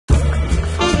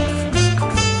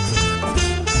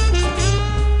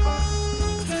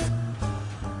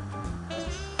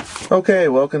Okay,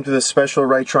 welcome to the special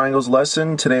right triangles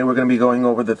lesson. Today we're going to be going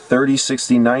over the 30,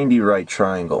 60, 90 right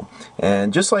triangle.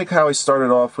 And just like how I started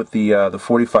off with the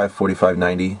 45, 45,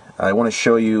 90, I want to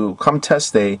show you, come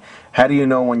test day, how do you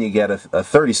know when you get a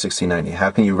 30, 60, 90?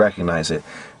 How can you recognize it?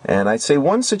 And I'd say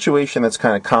one situation that's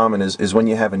kind of common is when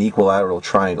you have an equilateral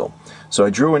triangle. So I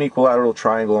drew an equilateral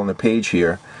triangle on the page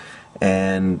here,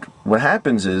 and what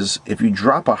happens is if you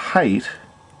drop a height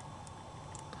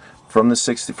from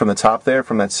the top there,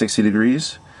 from that 60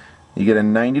 degrees, you get a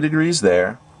 90 degrees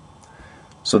there.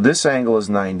 So this angle is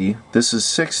 90, this is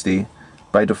 60.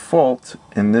 By default,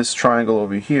 in this triangle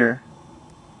over here,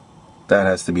 that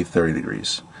has to be 30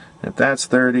 degrees. If that's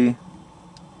 30,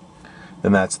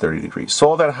 then that's 30 degrees. So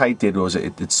all that height did was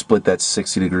it split that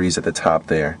 60 degrees at the top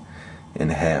there in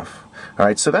half.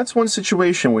 Alright, so that's one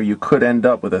situation where you could end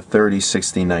up with a 30,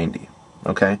 60, 90.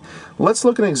 Okay, let's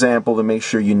look at an example to make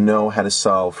sure you know how to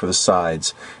solve for the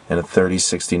sides in a 30,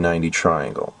 60, 90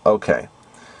 triangle. Okay,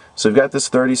 so we've got this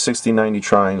 30, 60, 90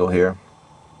 triangle here,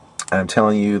 and I'm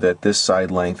telling you that this side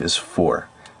length is 4.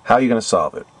 How are you going to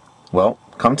solve it? Well,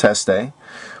 come test day,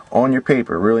 on your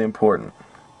paper, really important,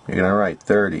 you're going to write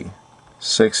 30,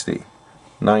 60,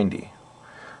 90.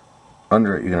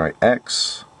 Under it, you're going to write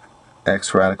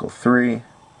x radical 3,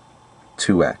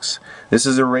 2x. This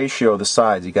is a ratio of the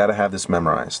sides. You got to have this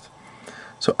memorized.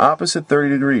 So opposite 30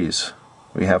 degrees,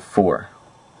 we have 4.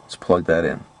 Let's plug that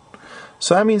in.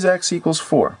 So that means x equals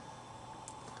 4.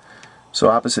 So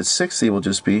opposite 60 will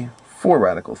just be 4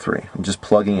 radical 3. I'm just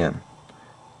plugging in.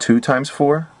 2 times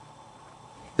 4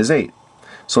 is 8.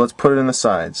 So let's put it in the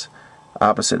sides.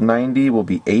 Opposite 90 will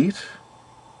be 8.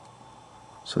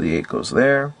 So the 8 goes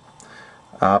there.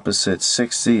 Opposite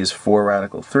 60 is 4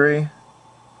 radical 3.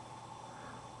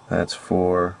 That's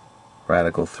 4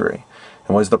 radical 3.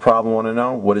 And what does the problem want to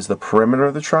know? What is the perimeter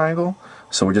of the triangle?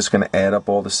 So we're just going to add up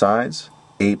all the sides.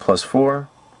 8 plus 4,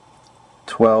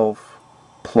 12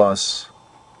 plus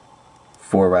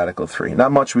 4 radical 3.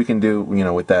 Not much we can do,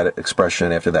 with that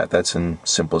expression after that. That's in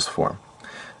simplest form.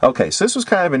 Okay, so this was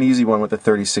kind of an easy one with the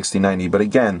 30, 60, 90. But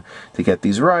again, to get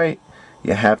these right,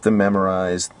 you have to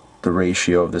memorize the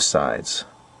ratio of the sides.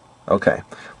 Okay,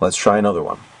 let's try another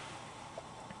one.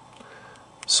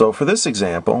 So for this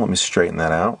example, let me straighten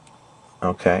that out.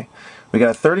 Okay, we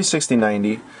got a 30, 60,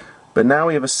 90, but now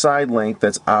we have a side length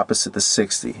that's opposite the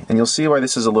 60. And you'll see why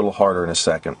this is a little harder in a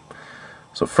second.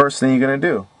 So first thing you're going to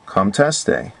do, come test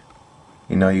day.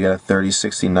 You know you got a 30,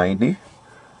 60, 90.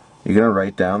 You're going to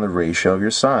write down the ratio of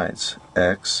your sides.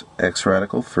 X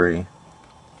radical 3,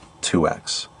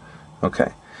 2x.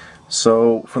 Okay,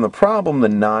 so from the problem, the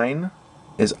 9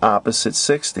 is opposite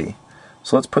 60.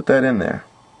 So let's put that in there.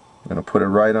 I'm going to put it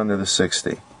right under the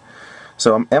 60.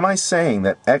 So am I saying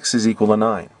that x is equal to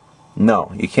 9?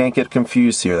 No, you can't get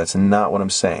confused here. That's not what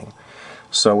I'm saying.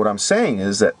 So what I'm saying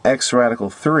is that x radical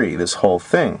 3, this whole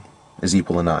thing, is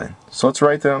equal to 9. So let's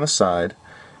write that on the side.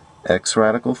 X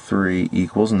radical 3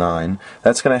 equals 9.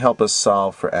 That's going to help us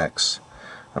solve for x.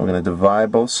 I'm going to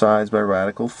divide both sides by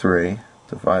radical 3.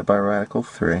 Divide by radical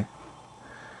 3.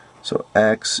 So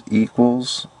x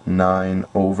equals 9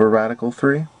 over radical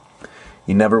 3.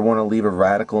 You never want to leave a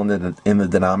radical in the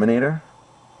denominator,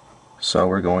 so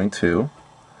we're going to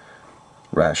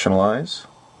rationalize.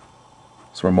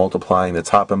 So we're multiplying the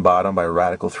top and bottom by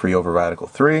radical 3 over radical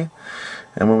 3,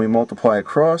 and when we multiply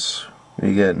across,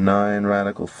 we get 9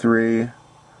 radical 3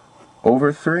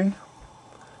 over 3.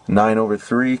 9 over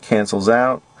 3 cancels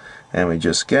out, and we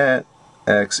just get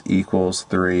x equals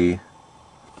 3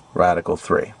 radical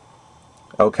 3.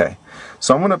 Okay,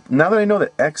 so now that I know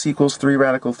that x equals 3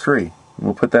 radical 3,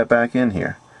 we'll put that back in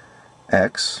here.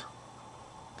 X,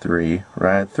 3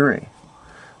 rad 3.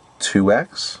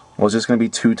 2x, well, it's just going to be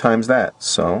 2 times that,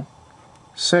 so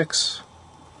 6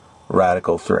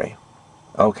 radical 3.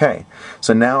 Okay,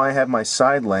 so now I have my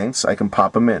side lengths, I can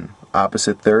pop them in.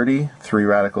 Opposite 30, 3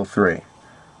 radical 3.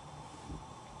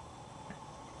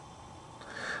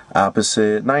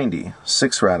 Opposite 90,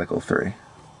 6 radical 3.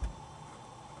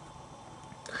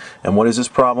 And what does this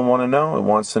problem want to know? It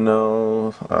wants to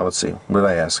know, let's see, what did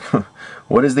I ask?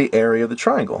 What is the area of the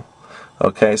triangle?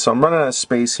 Okay, so I'm running out of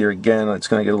space here again. It's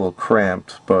going to get a little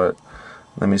cramped, but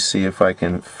let me see if I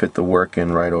can fit the work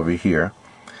in right over here.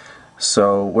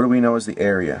 So what do we know is the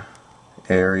area?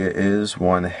 Area is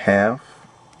 1/2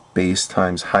 base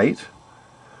times height.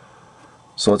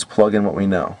 So let's plug in what we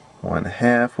know.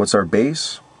 1/2, what's our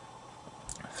base?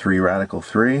 3 radical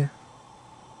 3.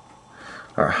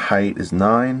 Our height is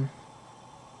 9.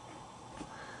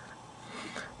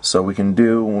 So we can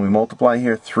do, when we multiply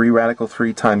here, 3 radical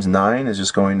 3 times 9 is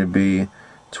just going to be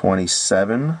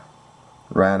 27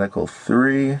 radical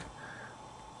 3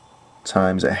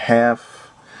 times a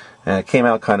half, and it came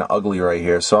out kind of ugly right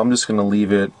here, so I'm just going to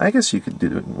leave it. I guess you could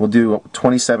do it. We'll do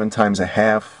 27 times a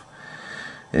half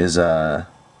is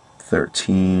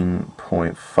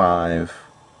 13.5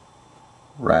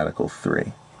 radical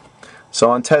 3.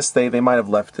 So on test day, they might have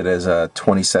left it as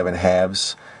 27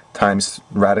 halves times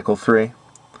radical 3,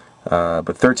 but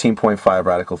 13.5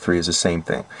 radical 3 is the same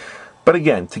thing. But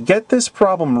again, to get this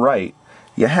problem right,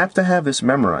 you have to have this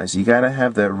memorized. You got to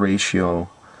have that ratio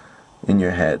in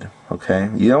your head, okay?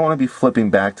 You don't want to be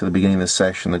flipping back to the beginning of the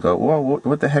section to go, whoa,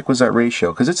 what the heck was that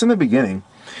ratio? Because it's in the beginning,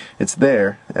 it's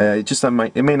there.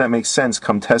 It may not make sense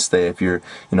come test day if you're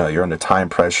under time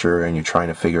pressure and you're trying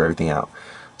to figure everything out.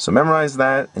 So memorize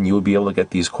that, and you will be able to get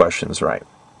these questions right.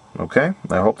 Okay?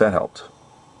 I hope that helped.